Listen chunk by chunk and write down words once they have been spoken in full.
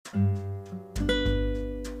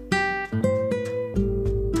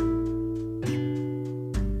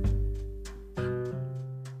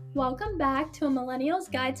Welcome back to A Millennial's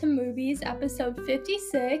Guide to Movies, episode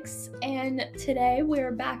 56. And today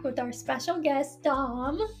we're back with our special guest,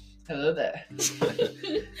 Dom. Hello there.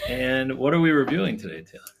 And what are we reviewing today,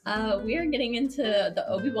 Taylor? We are getting into the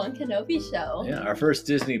Obi-Wan Kenobi show. Yeah, our first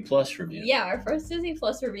Disney Plus review. Yeah, our first Disney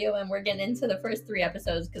Plus review, and we're getting into the first 3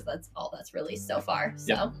 episodes because that's all that's released so far.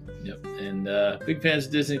 So. Yep. And big fans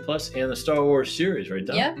of Disney Plus and the Star Wars series, right,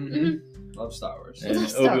 Dom? Yeah. Mm-hmm. Love Star Wars. And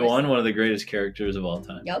Star Obi-Wan, Wars. one of the greatest characters of all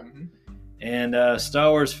time. Yep. And Star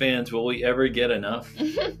Wars fans, will we ever get enough?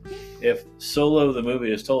 If Solo, the movie,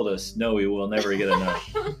 has told us, no, we will never get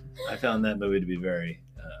enough. I found that movie to be very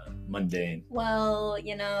mundane. Well,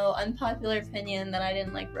 unpopular opinion that I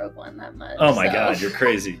didn't like Rogue One that much. Oh my God, you're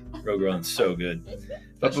crazy. Rogue One's so good.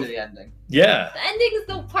 Especially the ending. Yeah. The ending is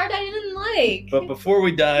the part I didn't like. But before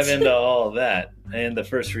we dive into all of that, and the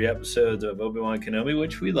first 3 episodes of Obi-Wan Kenobi,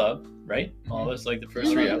 which we love, right? All of us like the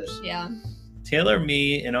first 3 episodes. Yeah. Taylor,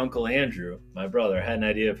 me, and Uncle Andrew, my brother, had an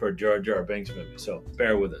idea for a Jar Jar Binks movie, so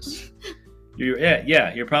bear with us.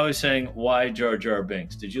 You're probably saying, why Jar Jar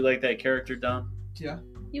Binks? Did you like that character, Dom? Yeah.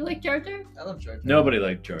 You like Jar Jar? I love Jar Jar. Nobody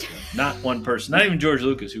liked Jar Jar. Not one person. Not even George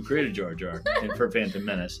Lucas, who created Jar Jar and for Phantom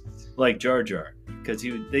Menace, liked Jar Jar. Because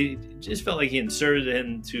they just felt like he inserted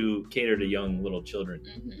him to cater to young little children.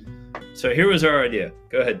 Mm-hmm. So here was our idea.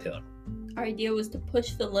 Go ahead, Taylor. Our idea was to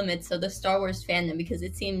push the limits of the Star Wars fandom because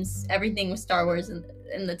it seems everything with Star Wars in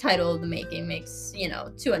the title of the making makes,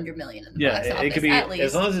 $200 million in the box office, it could be, at least.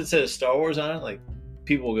 as long as it says Star Wars on it, like,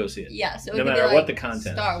 people will go see it. Yeah, so it no could matter be what the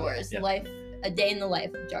content Star is. Wars, Yeah. life, a day in the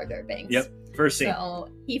life of Jar Jar Binks. Yep, first scene. So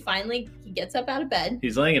he gets up out of bed.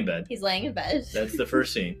 He's laying in bed. He's laying in bed. That's the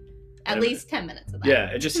first scene. At least 10 minutes of that. Yeah,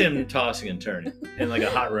 it's just him tossing and turning in like a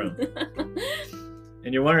hot room.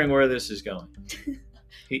 And you're wondering where this is going.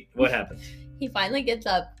 What happens? He finally gets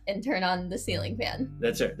up and turns on the ceiling fan.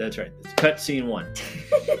 That's right. It's cut scene 1.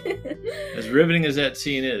 As riveting as that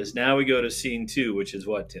scene is, now we go to scene 2, which is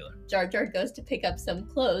what, Taylor? Jar Jar goes to pick up some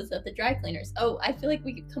clothes at the dry cleaners. Oh, I feel like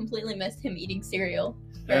we completely missed him eating cereal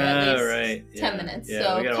for at least 10 minutes. Yeah,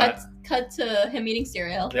 so cut to him eating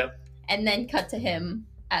cereal. Yep. And then cut to him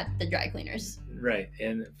at the dry cleaners. Right.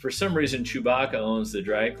 And for some reason, Chewbacca owns the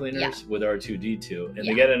dry cleaners with R2-D2. And Yeah.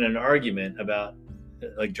 they get in an argument about,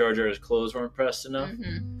 like, Jar Jar's clothes weren't pressed enough.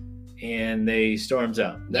 Mm-hmm. And they storms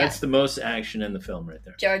out. That's the most action in the film right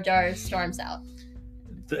there. Jar Jar storms out.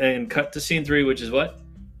 And cut to scene 3, which is what?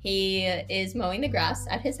 He is mowing the grass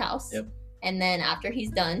at his house. Yep. And then after he's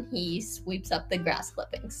done, he sweeps up the grass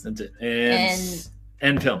clippings. That's it.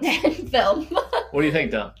 And film. And film. What do you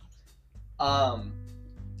think, Dom?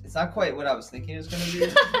 It's not quite what I was thinking it was going to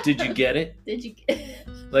be. Did you get it? Did you?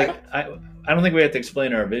 Like, I don't think we have to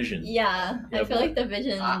explain our vision. Yeah, I feel like the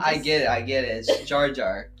vision. I get it. It's Jar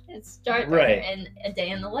Jar. It's Jar Jar Right. and a day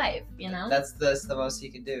in the life, That's the most he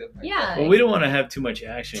can do. Right Yeah. Well, we don't want to have too much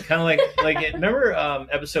action. Kind of like remember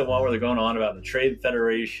episode 1 where they're going on about the Trade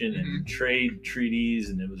Federation and trade treaties,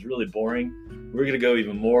 and it was really boring. We're gonna go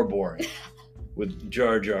even more boring with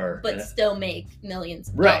Jar Jar, but still make millions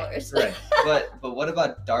of right, dollars. right. But what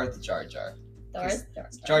about Darth Jar Jar?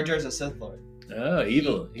 Jar Jar's a Sith Lord. Oh,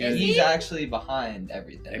 evil. Is He's he? actually behind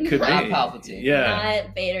everything. It could Not be. Palpatine. Yeah.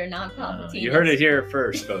 Not Vader, not Palpatine. You heard it here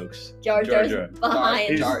first, folks. Jar Jar Jar's Jar.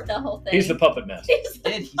 behind Jar- the whole thing. He's the puppet master. He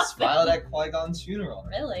did. He smiled at Qui-Gon's funeral.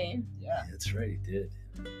 Really? Yeah. That's right, he did.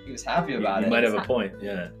 He was happy about You it. might have a point,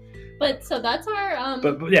 yeah. But so that's our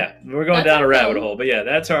But yeah, we're going That's down a our rabbit film. hole. But yeah,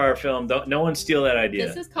 that's our film. No one steal that idea.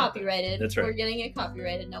 This is copyrighted. That's right. We're getting it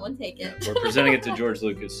copyrighted. No one take it. We're presenting it to George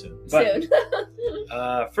Lucas soon. But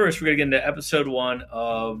Soon. first, we're going to get into episode 1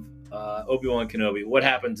 of Obi-Wan Kenobi. What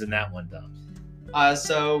happens in that one, Dom?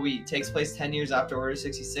 So it takes place 10 years after Order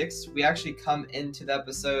 66. We actually come into the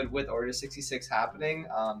episode with Order 66 happening.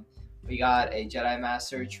 We got a Jedi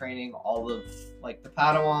Master training all of like the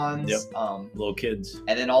Padawans. Yep. Little kids.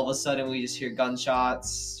 And then all of a sudden we just hear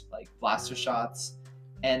gunshots, like blaster shots.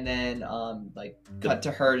 And then cut to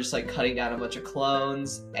her just like cutting down a bunch of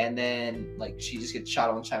clones. And then like she just gets shot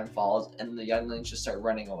on Chime Falls and the younglings just start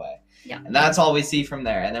running away. Yeah. And that's all we see from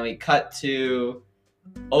there. And then we cut to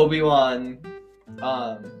Obi-Wan.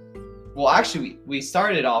 Well, actually, we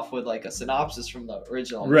started off with like a synopsis from the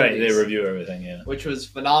original Right, movies, they review everything, yeah. which was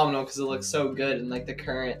phenomenal because it looked so good and like the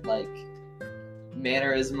current like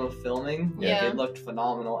mannerism of filming, like, Yeah. it looked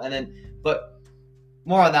phenomenal. And then, but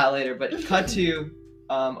more on that later. But cut to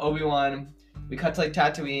Obi-Wan. We cut to like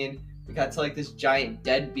Tatooine. We cut to like this giant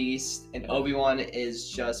dead beast, and Obi-Wan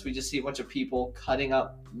is we just see a bunch of people cutting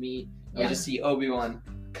up meat. And Yeah. We just see Obi-Wan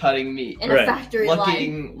cutting meat. In a factory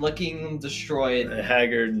line. Looking destroyed.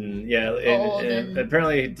 Haggard and Old and and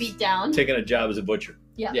apparently beat down. taking a job as a butcher.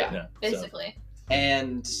 Yeah. Yeah. Yeah, so. Basically.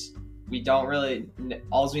 And we don't really.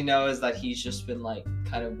 All we know is that he's just been like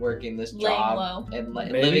kind of working this Laying job low. and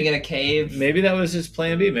like Maybe. living in a cave. Maybe that was his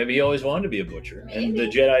plan B. Maybe he always wanted to be a butcher, and the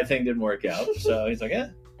Maybe. Jedi thing didn't work out. So he's like, Yeah,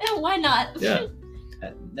 why not? Yeah.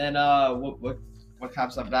 And then what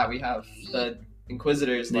comes up that we have the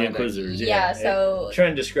Inquisitors. the landing. Inquisitors. Yeah, so try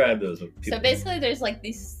and describe those. With people. so basically there's like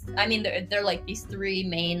these, I mean, they're like these three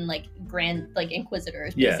main like grand like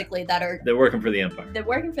Inquisitors Yeah. basically that are They're working for the Empire, they're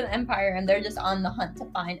working for the Empire, and they're just on the hunt to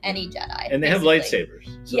find any Jedi. and they have basically.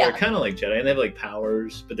 lightsabers. So Yeah. they're kind of like Jedi, and they have like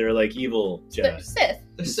powers, but they're like evil They're Jedi. Sith.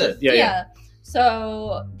 The Sith. Yeah.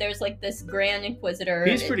 So there's like this Grand Inquisitor.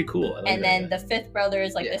 He's pretty cool. I like And that then guy. the fifth brother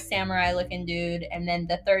is like Yeah. the samurai looking dude, and then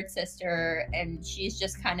the third sister, and she's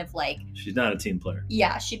just kind of like, She's not a team player.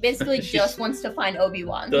 yeah, she basically She's- just wants to find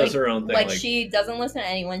Obi-Wan. Does Like, her own thing. like she doesn't listen to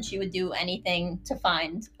anyone. She would do anything to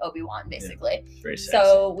find Obi-Wan, basically. very sassy.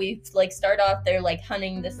 So we like start off, they're like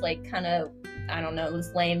hunting this like kind of, I don't know,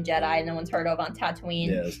 this lame Jedi no one's heard of on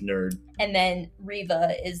Tatooine. yeah, this nerd. And then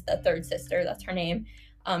Reva is the third sister, that's her name.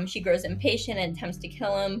 She grows impatient and attempts to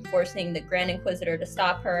kill him, forcing the Grand Inquisitor to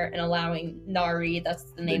stop her and allowing Nari,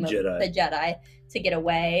 that's the name of Jedi. the Jedi, to get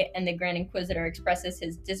away. And the Grand Inquisitor expresses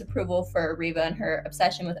his disapproval for Reva and her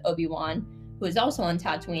obsession with Obi-Wan, who is also on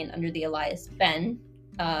Tatooine under the alias Ben.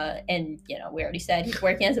 And you know, we already said he's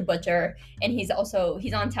working as a butcher, and he's on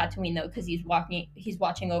Tatooine though because he's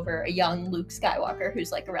watching over a young Luke Skywalker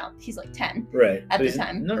who's like he's like 10 Right. at But the he's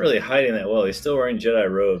time. not really hiding that well. He's still wearing Jedi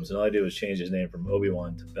robes, and all I did was change his name from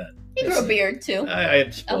Obi-Wan to Ben. He grew a beard too, I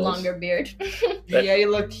a suppose. longer beard. That- Yeah,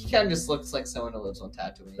 he kind of just looks like someone who lives on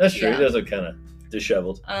Tatooine. That's true. Yeah. He does look kind of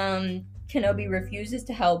disheveled. Kenobi refuses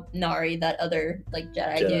to help Nari, that other like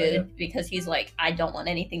Jedi Jedi, dude, yeah. because he's like, I don't want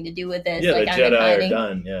anything to do with this. Yeah, like the I'm in Jedi are hiding.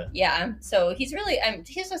 done. Yeah. Yeah, so he's really,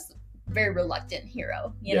 he's just a very reluctant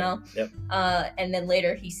hero, you Yeah, know. yep. And then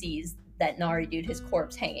later he sees that Nari dude, his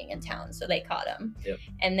corpse hanging in town, so they caught him. Yep.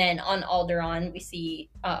 And then on Alderaan, we see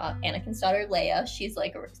Anakin's daughter Leia. She's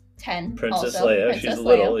like 10. Princess also. Leia. Princess She's Leia.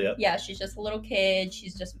 little, yep. Yeah, she's just a little kid.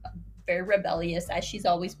 She's just very rebellious, as she's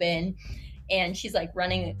always been. And she's like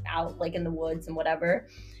running out like in the woods and whatever.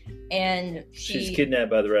 And She's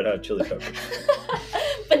kidnapped by the Red Hot Chili Peppers.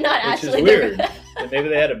 but not Which is actually. weird. And maybe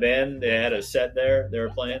they had a band. They had a set there. They were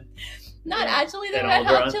playing. Not actually the And Red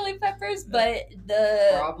Hot Alderaan? Chili Peppers, but the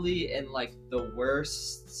Probably in like the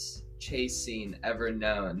worst chase scene ever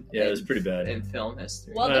known. Yeah, it was pretty bad. in film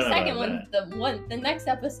history. well, I the don't know second about one, the next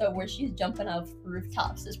episode where she's jumping off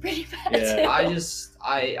rooftops is pretty bad Yeah. too.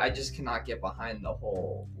 I just cannot get behind the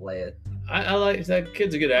whole Leia. I like that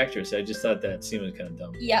kid's a good actress. I just thought that scene was kind of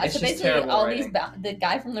dumb. Yeah, It's so just basically terrible all writing. the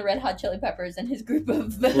guy from the Red Hot Chili Peppers and his group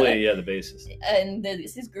of Flea, yeah, the bassist. and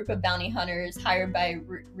his group of bounty hunters hired by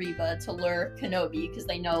Reva to lure Kenobi because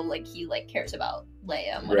they know like he like cares about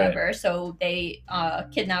Leia and whatever. So they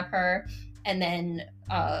kidnap her, and then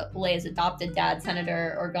Leia's adopted dad,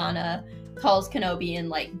 Senator Organa, calls Kenobi and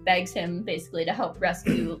like begs him basically to help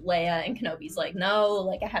rescue Leia, and Kenobi's like, no,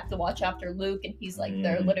 like I have to watch after Luke, and he's like,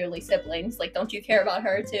 they're literally siblings, like don't you care about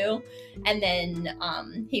her too? And then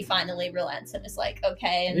he finally relents and is like,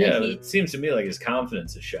 okay, and Yeah, then he it seems to me like his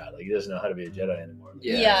confidence is shot. Like he doesn't know how to be a Jedi anymore.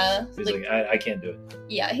 yeah, He's like, I can't do it.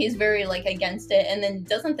 yeah, he's very like against it. And then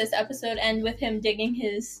doesn't this episode end with him digging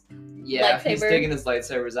his Yeah, he's lightsaber? digging his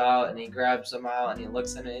lightsabers out, and he grabs them out, and he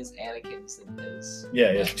looks in his Anakin's and his. Yeah,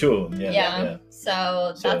 it's two of them. Yeah.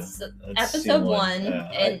 So So, that's that episode seemed like- 1,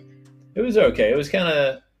 yeah, and It was okay. It was kind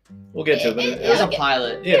of. We'll get to it, but It It was a Okay.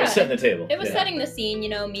 pilot. yeah, it yeah. was setting the table. it was yeah. setting the scene, you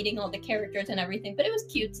know, meeting all the characters and everything. But it was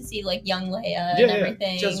cute to see like young Leia Yeah, and yeah.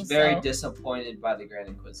 everything. Just very so. disappointed by the Grand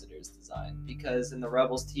Inquisitor's design, because in the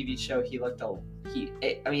Rebels TV show he looked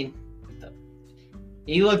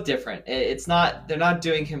he looked different. It's not, they're not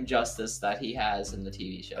doing him justice that he has in the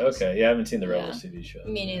TV shows. Okay, yeah, I haven't seen the Yeah. Rebels TV show.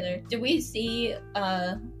 Me neither. Did we see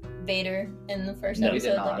Vader in the first No, we did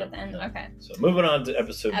episode? not. Like at the end? No. Okay. So moving on to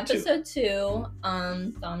episode 2. Episode 2.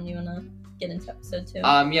 Dom, you wanna get into episode 2?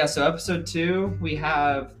 Yeah, so episode 2, we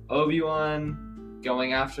have Obi-Wan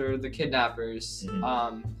going after the kidnappers.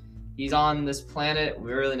 Mhm. He's on this planet,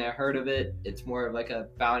 we really never heard of it. It's more of like a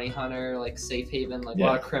bounty hunter, like safe haven, like a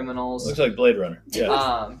lot of criminals. Looks like Blade Runner.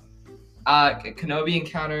 Yeah. Kenobi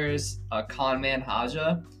encounters con man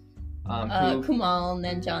Haja, who Kumail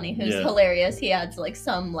Nanjiani, who's Yeah. hilarious. He adds like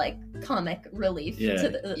some like comic relief Yeah. to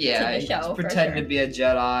the he's show. for pretending sure. to be a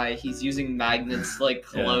Jedi. He's using magnets to, like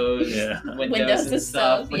Yeah. close Yeah. windows and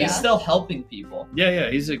stuff, but he's yeah. still helping people. Yeah,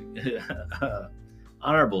 he's a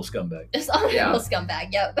honorable scumbag. Just honorable Yeah.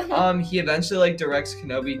 scumbag. Yep. He eventually like directs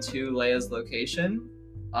Kenobi to Leia's location,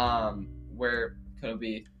 where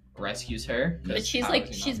Kenobi rescues her. But she's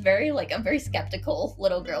very like a very skeptical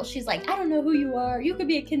little girl. She's like, I don't know who you are. You could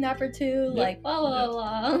be a kidnapper too. Yep. Like blah blah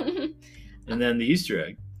blah. And then the Easter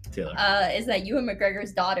egg, Taylor. Is that Ewan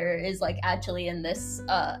McGregor's daughter is like actually in this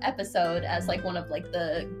episode as like one of like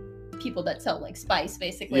the people that sell like spice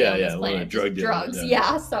basically on this planet. Drugs.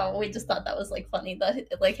 Yeah. So we just thought that was like funny that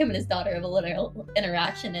like him and his daughter have a little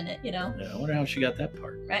interaction in it, you know. Yeah, I wonder how she got that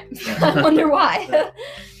part. Right. I wonder why.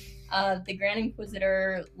 The Grand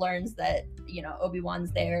Inquisitor learns that, you know,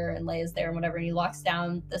 Obi-Wan's there and Leia's there and whatever, and he locks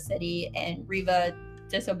down the city, and Reva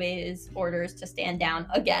disobeys orders to stand down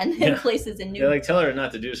again and places a new... They like tell her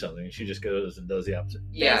not to do something, and she just goes and does the opposite.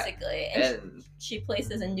 Basically. And she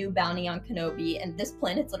places a new bounty on Kenobi, and this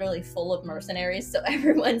planet's literally full of mercenaries, so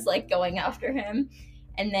everyone's like going after him.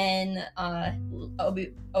 And then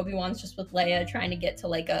Obi-Wan's just with Leia trying to get to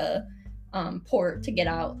like a port to get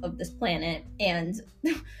out of this planet, and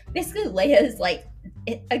basically Leia is like,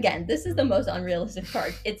 again, this is the most unrealistic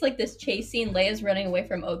part. It's like this chase scene. Leia's running away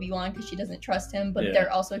from Obi-Wan because she doesn't trust him, but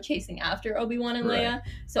they're also chasing after Obi-Wan and Leia.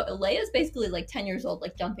 So Leia's basically like 10 years old,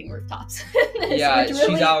 like jumping rooftops. She's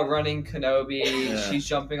outrunning Kenobi. She's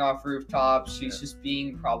jumping off rooftops. She's just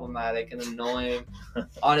being problematic and annoying.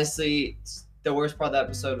 Honestly, the worst part of the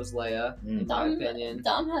episode was Leia, in my opinion.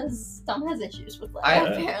 Dom has issues with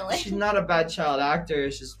Leia, apparently. She's not a bad child actor.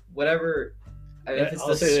 It's just whatever. I mean, if it's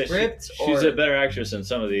the script, she's a better actress than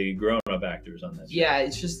some of the grown-up actors on that show. Yeah,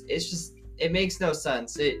 it's just it makes no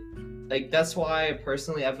sense. That's why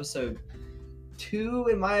personally episode 2,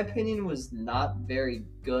 in my opinion, was not very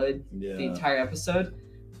good. The entire episode.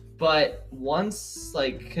 But once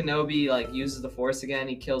Kenobi uses the Force again,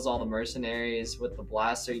 he kills all the mercenaries with the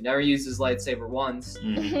blaster. He never used his lightsaber once.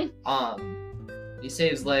 He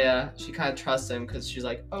saves Leia. She kind of trusts him because she's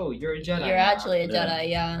like, "Oh, you're a Jedi. You're actually a Jedi,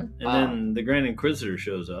 yeah." And then the Grand Inquisitor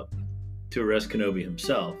shows up to arrest Kenobi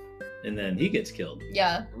himself, and then he gets killed.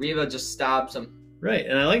 Yeah. Reva just stabs him. Right,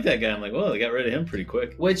 and I like that guy. I'm like, well, they got rid of him pretty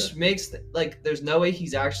quick. Which makes there's no way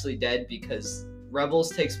he's actually dead because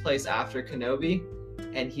Rebels takes place after Kenobi.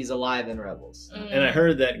 And he's alive in Rebels. And I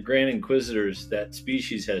heard that Grand Inquisitors, that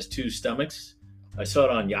species has 2 stomachs. I saw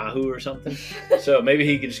it on Yahoo or something. So maybe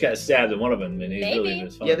he just got stabbed in one of them, and he really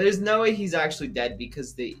was fine. Yeah, there's no way he's actually dead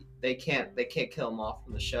because they can't kill him off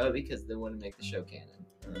from the show because they wouldn't make the show canon.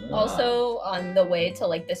 Also, on the way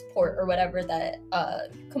to this port or whatever, that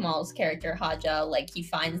Kamal's character Haja, he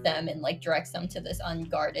finds them and directs them to this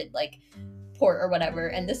unguarded port or whatever,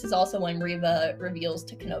 and this is also when Reva reveals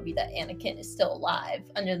to Kenobi that Anakin is still alive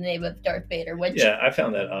under the name of Darth Vader, which... Yeah, I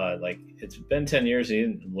found that odd. It's been 10 years and he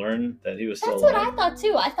didn't learn that he was still alive. That's what I thought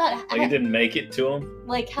too. I thought... he didn't make it to him?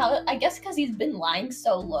 How... I guess because he's been lying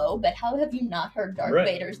so low, but how have you not heard Darth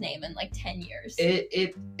Vader's name in 10 years?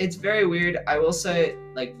 It's very weird. I will say,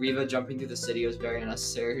 Reva jumping through the city was very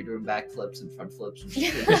unnecessary. Her doing backflips and front flips.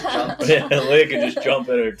 Leia could just jump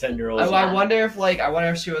at her 10-year-old. I wonder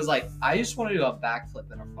if she was I just want to do a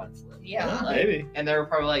backflip and a front flip. Yeah. Maybe. And they were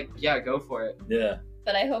probably yeah, go for it. Yeah.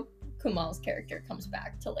 But I hope Kumal's character comes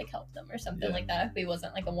back to help them or something like that if he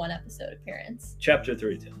wasn't a 1-episode appearance. Chapter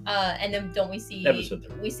 3 too. And then don't we see Episode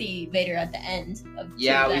 3. We see Vader at the end of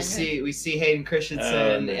we see Hayden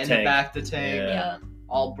Christensen in the back of the tank. Yeah.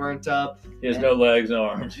 All burnt up. He has no legs, no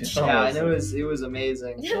arms. And it was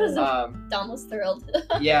amazing. Dom was thrilled.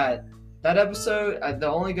 Yeah. That episode, the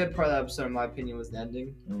only good part of that episode, in my opinion, was the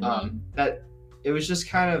ending. That it was just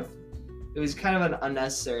kind of an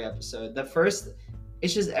unnecessary episode.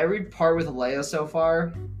 It's just every part with Leia so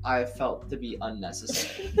far, I felt to be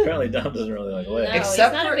unnecessary. Apparently, Dom doesn't really like Leia.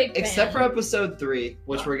 No, except for episode 3,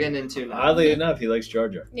 which we're getting into now. Oddly enough, he likes Jar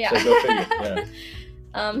Jar. Yeah. So go figure.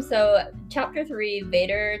 Yeah. So chapter 3,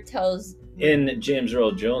 Vader tells. In James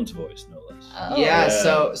Earl Jones' voice, no less. Oh. Yeah,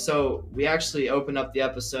 so we actually open up the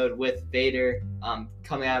episode with Vader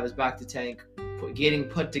coming out of his back to tank, getting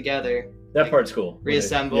put together. That part's cool.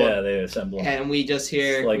 Reassembled. They assemble. And we just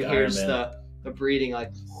hear the breathing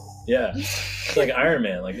Yeah. It's like Iron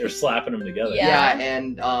Man, they're slapping them together. Yeah,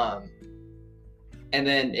 and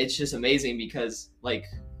then it's just amazing because like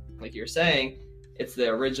you're saying, it's the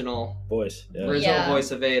original voice. Yeah. Original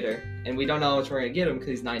voice of Vader. And we don't know which we're gonna get him because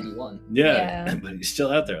he's 91. Yeah. But he's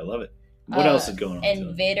still out there. I love it. What else is going on?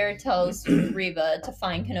 And Vader tells Reva to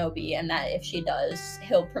find Kenobi, and that if she does,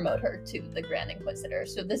 he'll promote her to the Grand Inquisitor.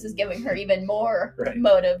 So this is giving her even more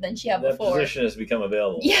motive than she had before. That position has become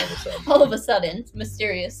available all of a sudden,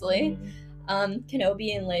 mysteriously.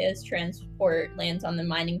 Kenobi and Leia's transport lands on the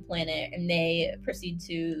mining planet, and they proceed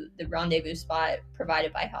to the rendezvous spot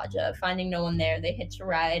provided by Haja. Finding no one there, they hitch a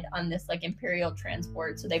ride on this like Imperial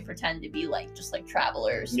transport, so they pretend to be like just like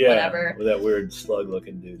travelers, whatever. With that weird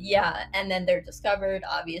slug-looking dude. Yeah, and then they're discovered,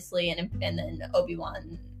 obviously, and then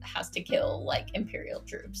Obi-Wan has to kill like Imperial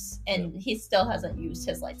troops, and he still hasn't used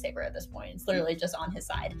his lightsaber at this point. It's literally just on his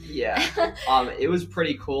side. Yeah. It was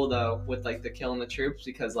pretty cool though with like the killing the troops,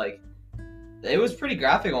 because like it was pretty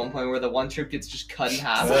graphic at one point where the one troop gets just cut in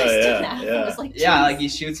half. It was like, yeah, like he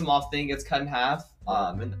shoots him off thing, gets cut in half.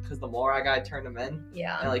 And because the Morai guy turned him in.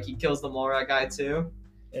 Yeah. And like he kills the Morai guy too.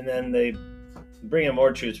 And then they bring in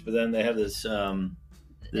more troops, but then they have this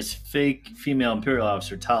this fake female Imperial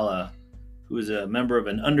officer, Tala, who is a member of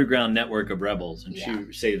an underground network of rebels, and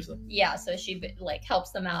she saves them. Yeah, so she like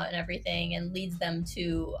helps them out and everything, and leads them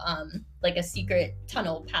to like a secret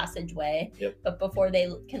tunnel passageway. Yep. But before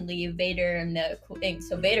they can leave, Vader and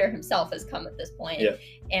so Vader himself has come at this point,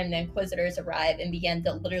 and the Inquisitors arrive and begin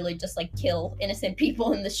to literally just like kill innocent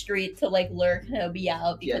people in the street to like lure Kenobi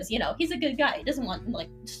out, because you know he's a good guy. He doesn't want like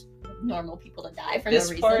just normal people to die for no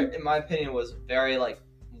reason. This part, in my opinion, was very like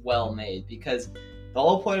well made, because the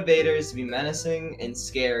whole point of Vader is to be menacing and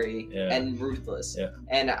scary and ruthless. Yeah.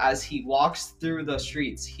 And as he walks through the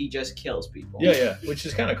streets, he just kills people. Yeah, which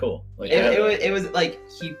is kind of cool. Like, it was like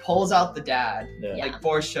he pulls out the dad, like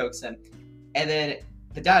force chokes him, and then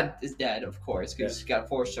the dad is dead, of course, because he got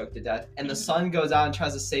force choked to death. And the son goes out and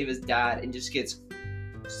tries to save his dad and just gets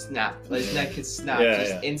snapped. Like his neck gets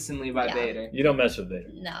snapped instantly by Vader. You don't mess with Vader.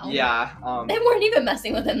 No. Yeah. They weren't even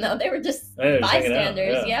messing with him though. They were just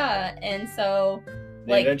bystanders. Yeah. And so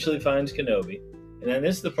he eventually finds Kenobi, and then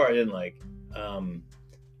this is the part I didn't like. I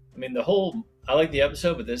mean, I like the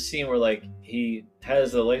episode, but this scene where like he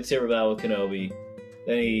has the lightsaber battle with Kenobi,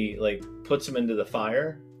 then he like puts him into the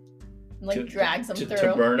fire, like drags him through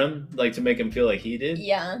to burn him, like to make him feel like he did.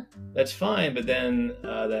 Yeah, that's fine. But then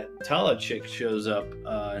that Tala chick shows up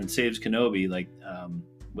and saves Kenobi, like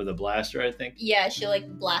with a blaster, I think. Yeah, she like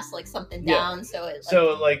blasts like something down,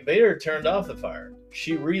 so like Vader turned off the fire.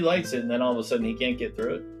 She relights it, and then all of a sudden he can't get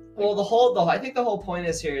through it. Well, I think the whole point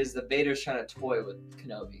is here is that Vader's trying to toy with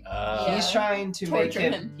Kenobi. He's trying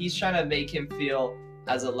to He's trying to make him feel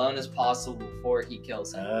as alone as possible before he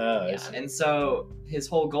kills him. And so his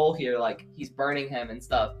whole goal here, like he's burning him and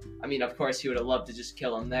stuff. I mean, of course, he would have loved to just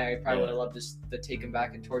kill him there. He probably would have loved to take him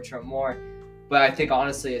back and torture him more. But I think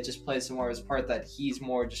honestly, it just plays some more of his part that he's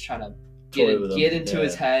more just trying to get into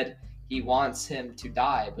his head. He wants him to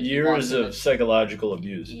die. But years of psychological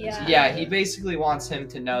abuse. Yeah, he basically wants him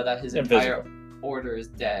to know that his entire order is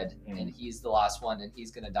dead, and he's the last one, and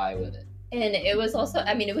he's gonna die with it. And it was also,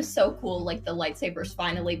 I mean, it was so cool, like the lightsabers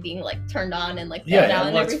finally being like turned on and like down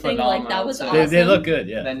and everything. Like that was awesome. They look good.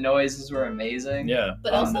 Yeah. The noises were amazing. Yeah.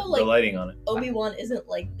 But also like the lighting on it. Obi-Wan isn't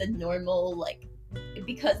like the normal like.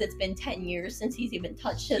 Because it's been 10 years since he's even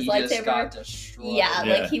touched his lightsaber. Just got destroyed.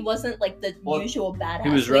 Like he wasn't like the usual badass he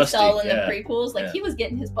was rusty, we saw in the prequels. Like he was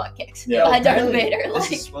getting his butt kicked by Darth Vader.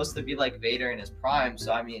 This is supposed to be like Vader in his prime.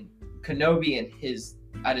 So I mean, Kenobi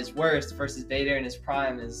at his worst versus Vader in his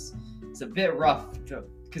prime is a bit rough.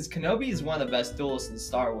 Because Kenobi is one of the best duelists in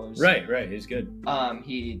Star Wars. Right. He's good.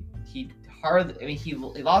 He hardly. I mean, he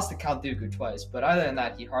lost to Count Dooku twice, but other than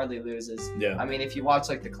that, he hardly loses. Yeah. I mean, if you watch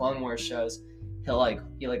like the Clone Wars shows. He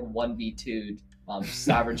 1v2'd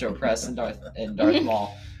Savage Joe Press and Darth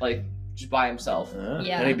Maul, like just by himself.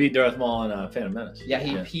 And he beat Darth Maul in Phantom Menace.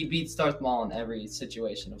 He beats Darth Maul in every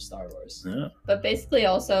situation of Star Wars. But basically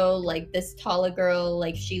also like this Tala girl,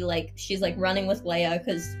 like she's like running with Leia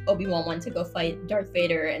because Obi-Wan went to go fight Darth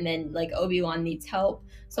Vader, and then like Obi-Wan needs help.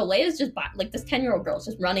 So Leia's just like this 10-year-old girl's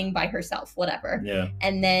just running by herself, whatever. Yeah.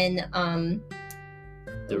 And then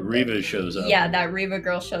the Reva shows up. Yeah, that Reva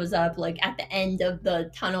girl shows up like at the end of the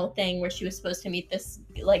tunnel thing where she was supposed to meet this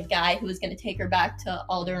like guy who was going to take her back to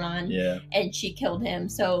Alderaan. Yeah. And she killed him.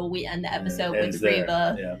 So we end the episode with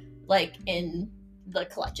Reva like in the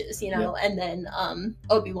clutches, you know. And then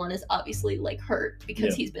Obi-Wan is obviously like hurt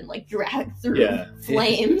because he's been like dragged through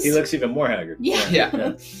flames. He looks even more haggard.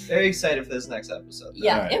 Yeah. Very excited for this next episode.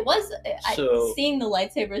 Yeah, it was. Seeing the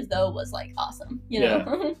lightsabers though was like awesome. You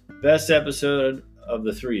know. Best episode of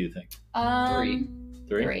the 3, you think?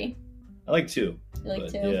 3. I like 2. You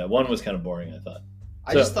like 2? Yeah, 1 was kind of boring, I thought.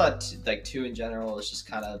 I just thought like 2 in general was just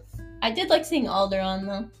kind of I did like seeing Alderaan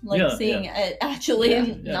though, like Yeah, seeing it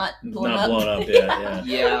actually not blown Not up. blown up, yeah.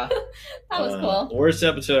 Yeah. That was cool. Worst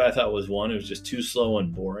episode I thought was one. It was just too slow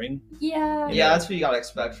and boring. Yeah. Yeah, that's what you gotta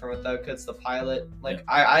expect from it though, because the pilot, like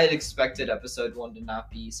I had expected episode 1 to not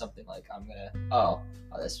be something like I'm gonna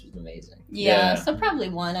this was amazing. Yeah, so probably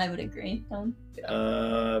 1, I would agree.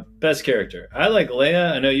 Best character. I like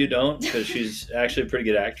Leia. I know you don't, because she's actually a pretty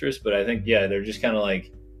good actress, but I think they're just kind of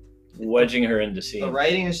like wedging her into scenes. The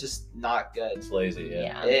writing is just not good. It's lazy.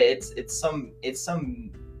 Yeah. It's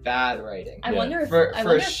some bad writing. I wonder if for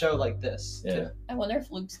a show like this. Yeah. Too. I wonder if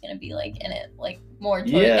Luke's gonna be like in it, like more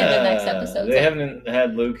toward in the next episode. They haven't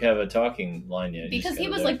had Luke have a talking line yet. Because he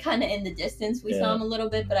was like kind of in the distance. We saw him a little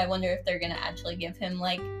bit, but I wonder if they're gonna actually give him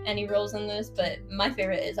like any roles in this. But my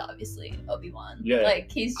favorite is obviously Obi-Wan. Yeah.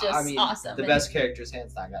 Like he's just awesome. The best character's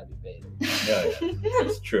hands down gotta be Vader. Yeah,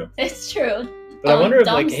 it's true. It's true. But I wonder if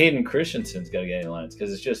like Hayden Christensen's got to get any lines,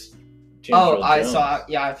 because it's just James Earl Jones.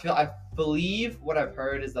 I believe what I've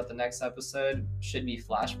heard is that the next episode should be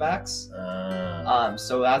flashbacks.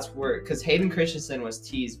 So that's where, because Hayden Christensen was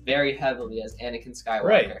teased very heavily as Anakin Skywalker.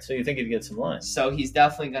 Right. So you think he'd get some lines? So he's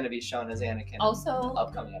definitely going to be shown as Anakin. Also, in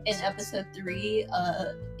upcoming episodes. In episode 3,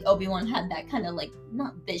 Obi-Wan had that kind of like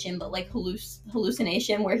not vision, but like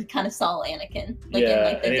hallucination where he kind of saw Anakin. Like in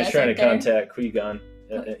like the and he's desert trying to there. contact Qui-Gon.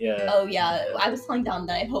 Yeah. Oh yeah, I was telling Dom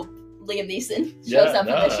that I hope Liam Neeson shows up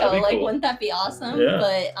in the show. Like, cool. Wouldn't that be awesome? Yeah.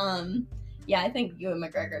 But I think Ewan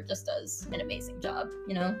McGregor just does an amazing job.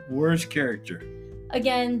 You know. Worst character.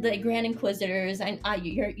 Again, the Grand Inquisitors.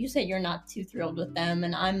 You say you're not too thrilled with them,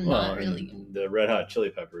 and I'm not really. The Red Hot Chili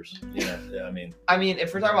Peppers. Yeah. I mean,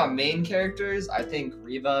 if we're talking about main characters, I think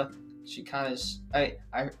Reva. She kind of.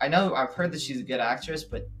 I know I've heard that she's a good actress,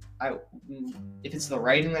 but if it's the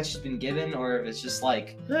writing that she's been given, or if it's just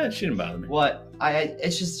like she didn't bother me.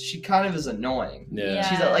 It's just she kind of is annoying. Yeah.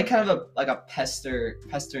 She's kind of a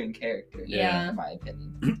pestering character. Yeah. In my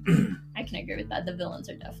opinion. I can agree with that. The villains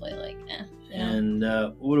are definitely like, You know?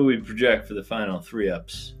 And what do we project for the final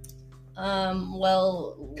 3-ups?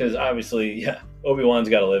 Well, because obviously, Obi-Wan's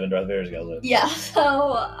got to live and Darth Vader's got to live. Yeah.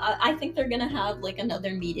 So I think they're gonna have like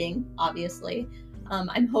another meeting, obviously.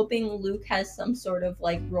 I'm hoping Luke has some sort of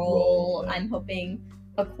like role. I'm hoping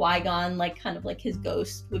a Qui-Gon, like kind of like his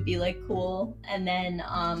ghost would be like cool. And then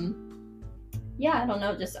I don't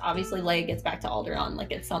know, just obviously Leia gets back to Alderaan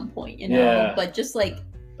like at some point, you know. Yeah. But just like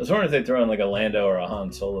I was wondering if they throw in like a Lando or a Han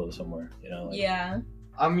Solo somewhere, you know. Yeah.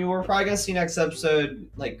 We're probably gonna see next episode,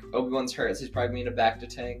 like Obi-Wan's hurt, so he's probably gonna need a back to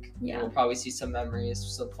tank. Yeah. We'll probably see some memories,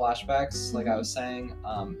 some flashbacks, like I was saying.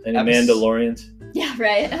 Any Mandalorians? Yeah,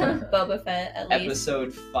 right. Boba Fett at least.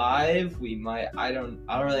 Episode 5, we might. I don't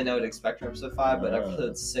really know what to expect from episode 5, but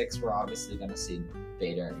episode 6, we're obviously gonna see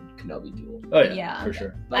Vader and Kenobi duel. Oh yeah, for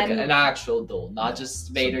sure. Like an actual duel, not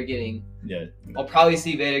just Vader getting. Yeah. I'll probably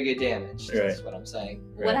see Vader get damaged. Right. That's what I'm saying.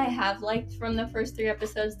 Right. What I have liked from the first 3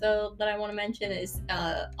 episodes, though, that I want to mention is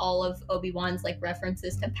all of Obi-Wan's like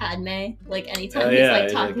references to Padme. Like anytime he's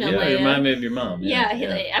like talking to Leia, you remind me of your mom.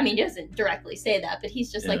 He doesn't directly say that, but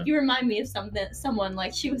he's just like, you remind me of someone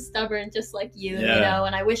like she was stubborn, just like you, you know.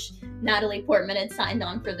 And I wish Natalie Portman had signed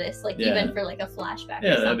on for this, like even for like a flashback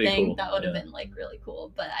or something. Cool. That would have been like really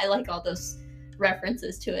cool. But I like all those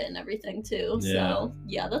references to it and everything too. So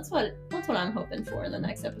that's what I'm hoping for in the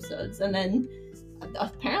next episodes. And then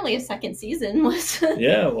apparently a second season was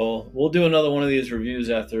well, we'll do another one of these reviews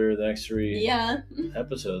after the next 3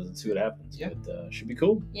 episodes and see what happens. But should be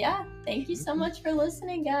cool. Thank you so much for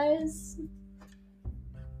listening, guys.